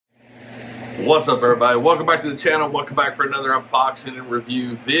What's up, everybody? Welcome back to the channel. Welcome back for another unboxing and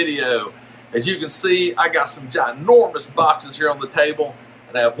review video. As you can see, I got some ginormous boxes here on the table,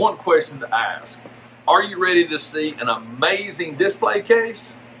 and I have one question to ask. Are you ready to see an amazing display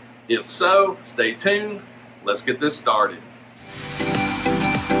case? If so, stay tuned. Let's get this started.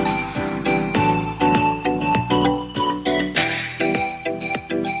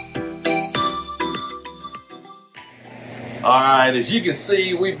 Alright, as you can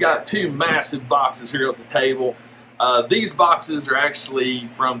see, we've got two massive boxes here at the table. These boxes are actually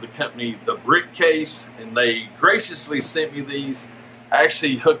from the company The Brick Case, and they graciously sent me these. I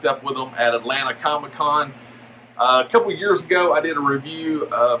actually hooked up with them at Atlanta Comic-Con. A couple years ago, I did a review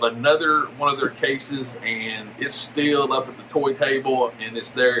of another one of their cases, and it's still up at the toy table, and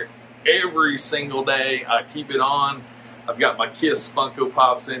it's there every single day. I keep it on. I've got my Kiss Funko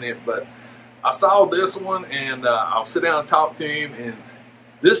Pops in it, but I saw this one, and I'll sit down and talk to him, and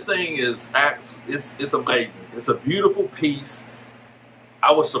this thing is, it's amazing. It's a beautiful piece.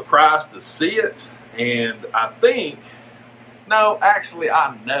 I was surprised to see it, and I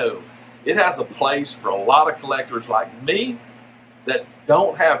know it has a place for a lot of collectors like me that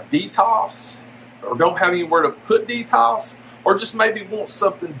don't have detofs or don't have anywhere to put detofs, or just maybe want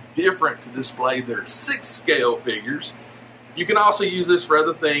something different to display their 6-scale figures. You can also use this for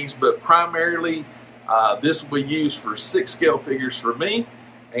other things, but primarily this will be used for 6-scale figures for me.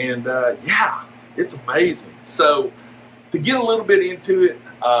 And yeah, it's amazing. So to get a little bit into it,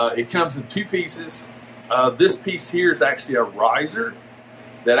 it comes in two pieces. This piece here is actually a riser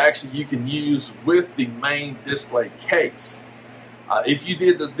that actually you can use with the main display case. If you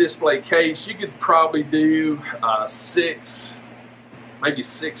did the display case, you could probably do maybe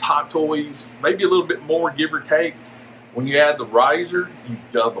six Hot Toys, maybe a little bit more, give or take. When you add the riser, you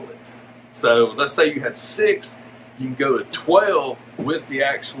double it. So let's say you had 6, you can go to 12 with the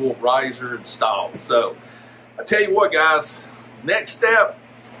actual riser installed. So I tell you what, guys, next step,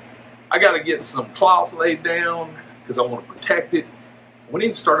 I got to get some cloth laid down because I want to protect it. We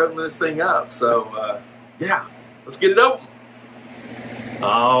need to start opening this thing up. So yeah, let's get it open.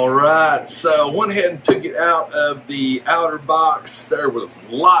 All right, so I went ahead and took it out of the outer box. There was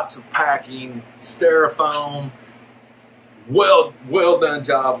lots of packing, styrofoam. Well done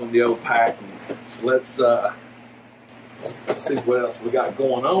job on the old packing. So let's see what else we got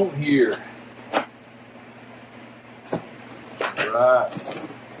going on here. All right.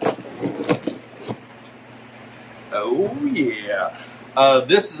 Oh yeah.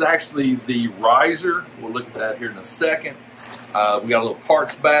 This is actually the riser. We'll look at that here in a second. We got a little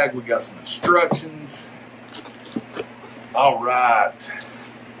parts bag. We got some instructions. All right.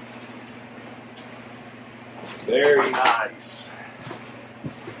 Very nice.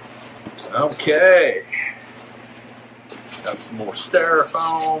 Okay. Got some more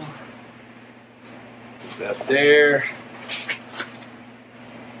styrofoam. Put that there.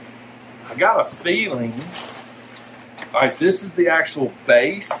 I got a feeling. All right, this is the actual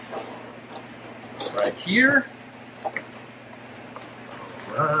base right here.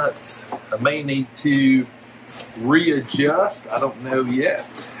 Right. I may need to readjust. I don't know yet.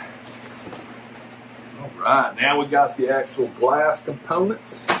 Right, now we got the actual glass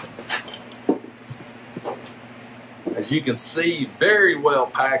components. As you can see, very well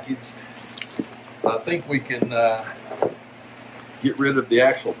packaged. I think we can get rid of the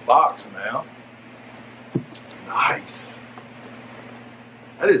actual box now. Nice.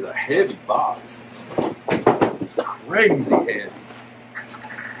 That is a heavy box. It's crazy heavy.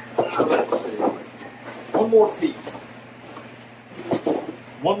 Let's see. One more piece.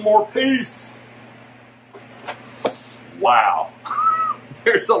 One more piece. Wow,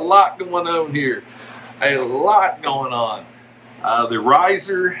 there's a lot going on here. A lot going on. The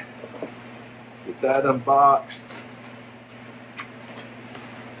riser, get that unboxed.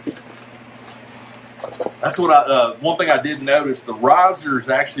 That's what one thing I did notice, the riser is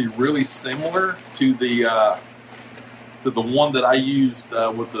actually really similar to the one that I used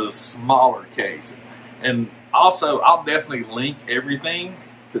with the smaller case. And also, I'll definitely link everything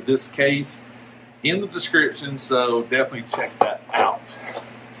to this case in the description, so definitely check that out.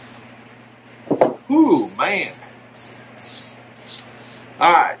 Ooh, man.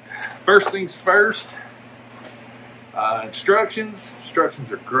 Alright, first things first, instructions.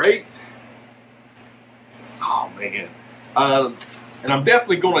 Instructions are great. Oh, man. And I'm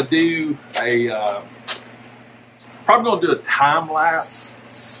definitely going to do probably going to do a time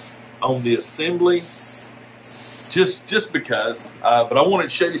lapse on the assembly. Just because, but I wanted to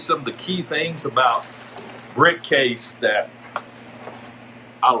show you some of the key things about Brick Case that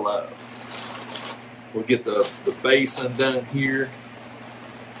I love. We'll get the base undone here.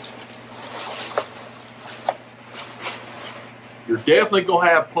 you're definitely going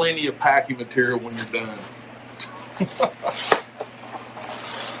to have plenty of packing material when you're done.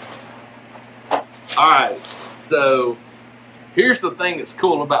 Alright, so here's the thing that's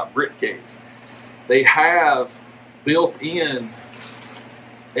cool about brickcase. They have built-in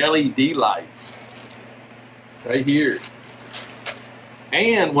LED lights right here.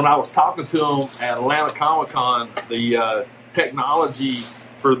 And when I was talking to them at Atlanta Comic-Con, the technology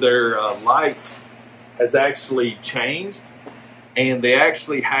for their lights has actually changed, and they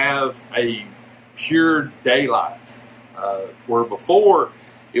actually have a pure daylight. Where before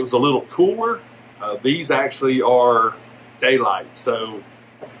it was a little cooler, these actually are daylight. So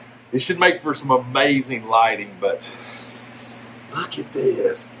it should make for some amazing lighting, but look at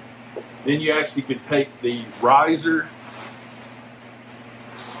this. Then you actually can take the riser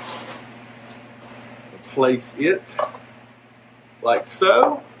and place it like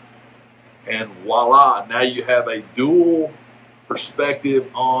so, and voila, now you have a dual perspective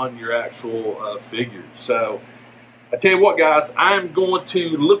on your actual figures. So I tell you what, guys, I'm going to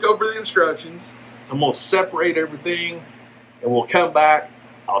look over the instructions. I'm going to separate everything, and we'll come back.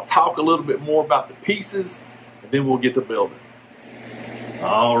 I'll talk a little bit more about the pieces, and then we'll get to building.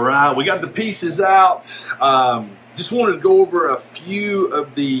 All right, we got the pieces out. Just wanted to go over a few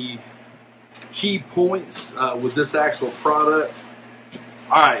of the key points with this actual product.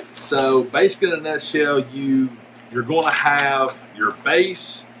 All right, so basically in a nutshell, you're going to have your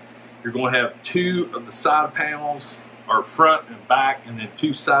base. You're going to have two of the side panels, or front and back, and then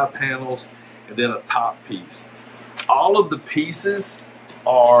two side panels, and then a top piece. All of the pieces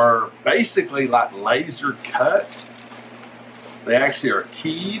are basically like laser cut. They actually are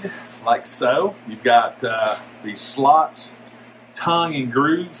keyed like so. You've got these slots, tongue and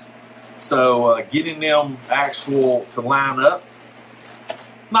grooves. So getting them actual to line up,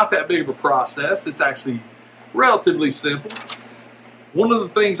 not that big of a process. It's actually relatively simple. One of the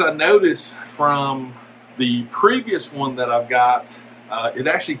things I noticed from the previous one that I've got, it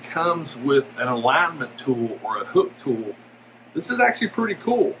actually comes with an alignment tool or a hook tool. This is actually pretty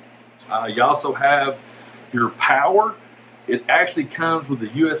cool. You also have your power. It actually comes with the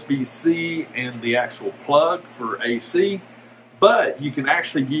USB-C and the actual plug for AC, but you can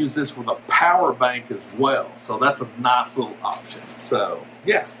actually use this with a power bank as well. So that's a nice little option. So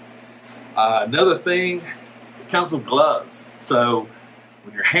yeah. Another thing, it comes with gloves. So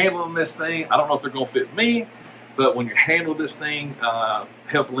when you're handling this thing, I don't know if they're going to fit me, but when you handle this thing,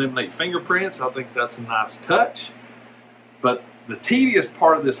 help eliminate fingerprints, I think that's a nice touch. But the tedious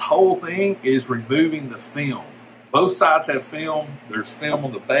part of this whole thing is removing the film. Both sides have film. There's film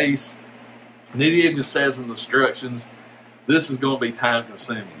on the base. And it even says in the instructions, this is going to be time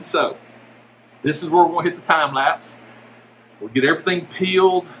consuming. So this is where we're going to hit the time lapse. We'll get everything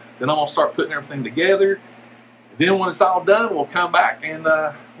peeled. Then I'm going to start putting everything together. And then when it's all done, we'll come back and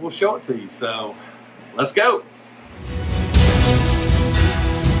we'll show it to you. So let's go.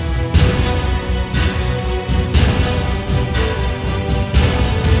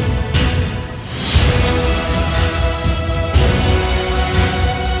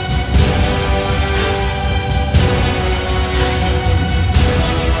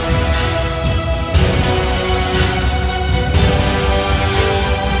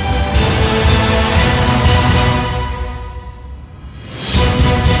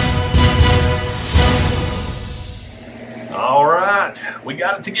 We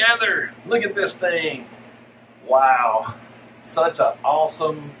got it together. Look at this thing. Wow. Such an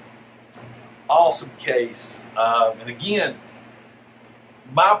awesome case. And again,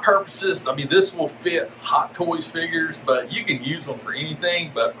 my purposes, I mean, this will fit Hot Toys figures, but you can use them for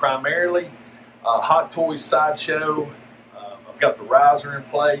anything, but primarily Hot Toys Sideshow. I've got the riser in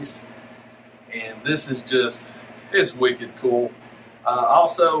place, and this is just, it's wicked cool.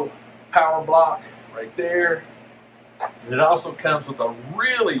 Also, power block right there. And it also comes with a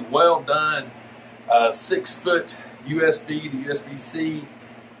really well done 6-foot USB to USB-C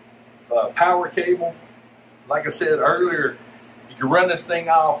power cable. Like I said earlier, you can run this thing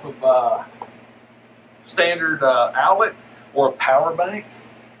off of standard outlet or a power bank.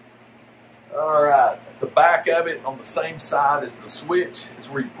 All right, at the back of it on the same side as the switch is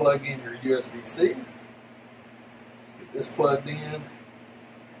where you plug in your USB-C. Let's get this plugged in.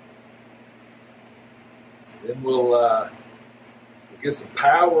 Then we'll get some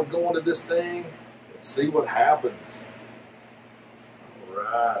power going to this thing and see what happens. All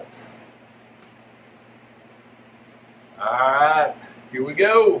right. All right, here we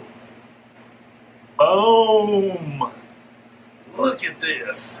go. Boom. Look at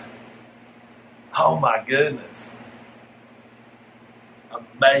this. Oh my goodness.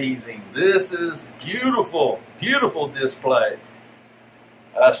 Amazing. This is beautiful, beautiful display.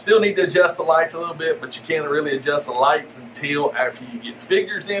 Still need to adjust the lights a little bit, but you can't really adjust the lights until after you get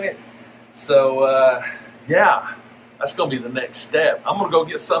figures in it. So, yeah, that's going to be the next step. I'm going to go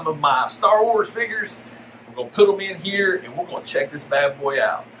get some of my Star Wars figures. We're going to put them in here, and we're going to check this bad boy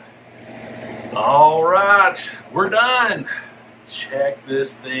out. All right, we're done. Check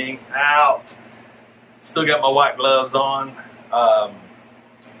this thing out. Still got my white gloves on.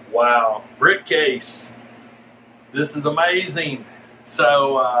 Wow, brick case. This is amazing.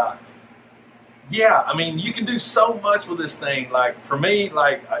 So, yeah, I mean, you can do so much with this thing. Like, for me,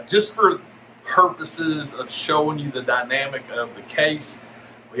 like, just for purposes of showing you the dynamic of the case,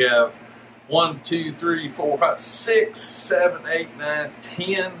 we have 1, 2, 3, 4, 5, 6, 7, 8, 9,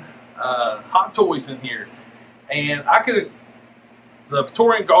 10 hot toys in here. And I could, the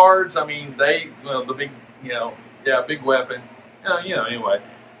Praetorian Guards, I mean, they, well, the big, you know, yeah, big weapon, you know, anyway.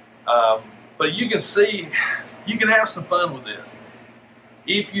 But you can see, you can have some fun with this.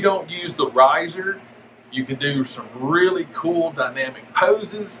 If you don't use the riser, you can do some really cool dynamic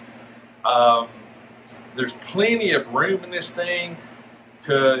poses. There's plenty of room in this thing.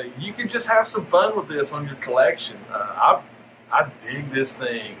 You can just have some fun with this on your collection. I dig this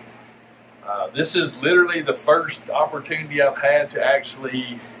thing. This is literally the first opportunity I've had to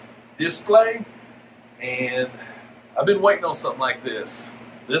actually display, and I've been waiting on something like this.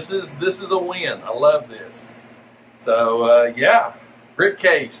 This is a win. I love this. So yeah, brick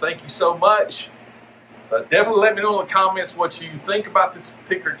case. Thank you so much. But definitely let me know in the comments what you think about this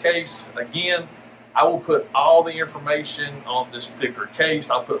particular case. Again, I will put all the information on this particular case.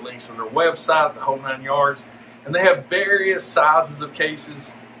 I'll put links to their website, the whole 9 yards. And they have various sizes of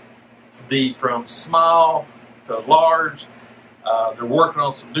cases, from small to large. They're working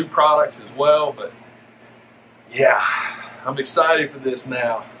on some new products as well. But yeah, I'm excited for this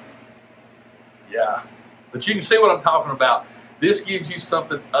now. Yeah, but you can see what I'm talking about. This gives you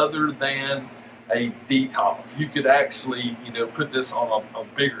something other than a detolf. You could actually, you know, put this on a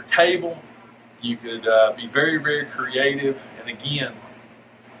bigger table. You could be very, very creative. And again,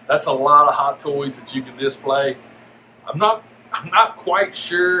 that's a lot of hot toys that you can display. I'm not quite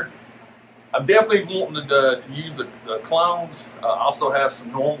sure. I'm definitely wanting to use the clones. Also have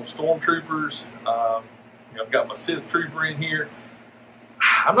some normal stormtroopers. You know, I've got my Sith trooper in here.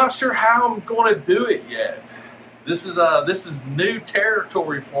 I'm not sure how I'm going to do it yet. This is new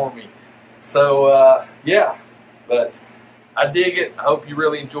territory for me. So yeah, but I dig it. I hope you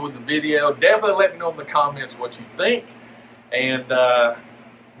really enjoyed the video. Definitely let me know in the comments what you think. And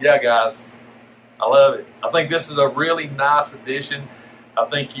yeah, guys, I love it. I think this is a really nice addition. I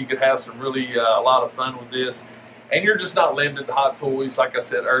think you could have some really a lot of fun with this. And you're just not limited to hot toys. Like I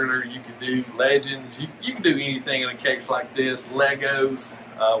said earlier, you can do Legends. You can do anything in a case like this, Legos,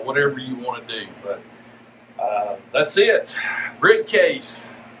 whatever you want to do. But that's it. Brick case.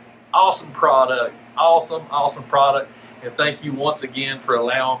 Awesome product. Awesome, awesome product. And thank you once again for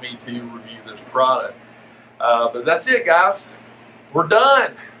allowing me to review this product. But that's it, guys. We're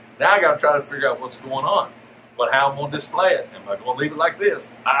done. Now I got to try to figure out what's going on. But how I'm going to display it. Am I going to leave it like this?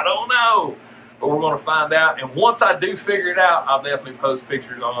 I don't know. But we're going to find out. And once I do figure it out, I'll definitely post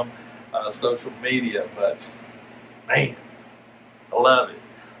pictures on social media. But, man, I love it.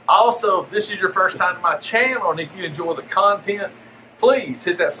 Also, if this is your first time to my channel, and if you enjoy the content, please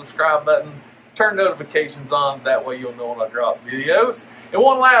hit that subscribe button. Turn notifications on. That way you'll know when I drop videos. And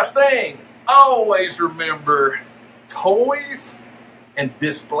one last thing. Always remember, toys and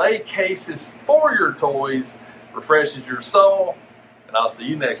display cases for your toys refreshes your soul. And I'll see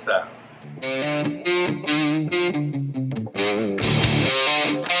you next time.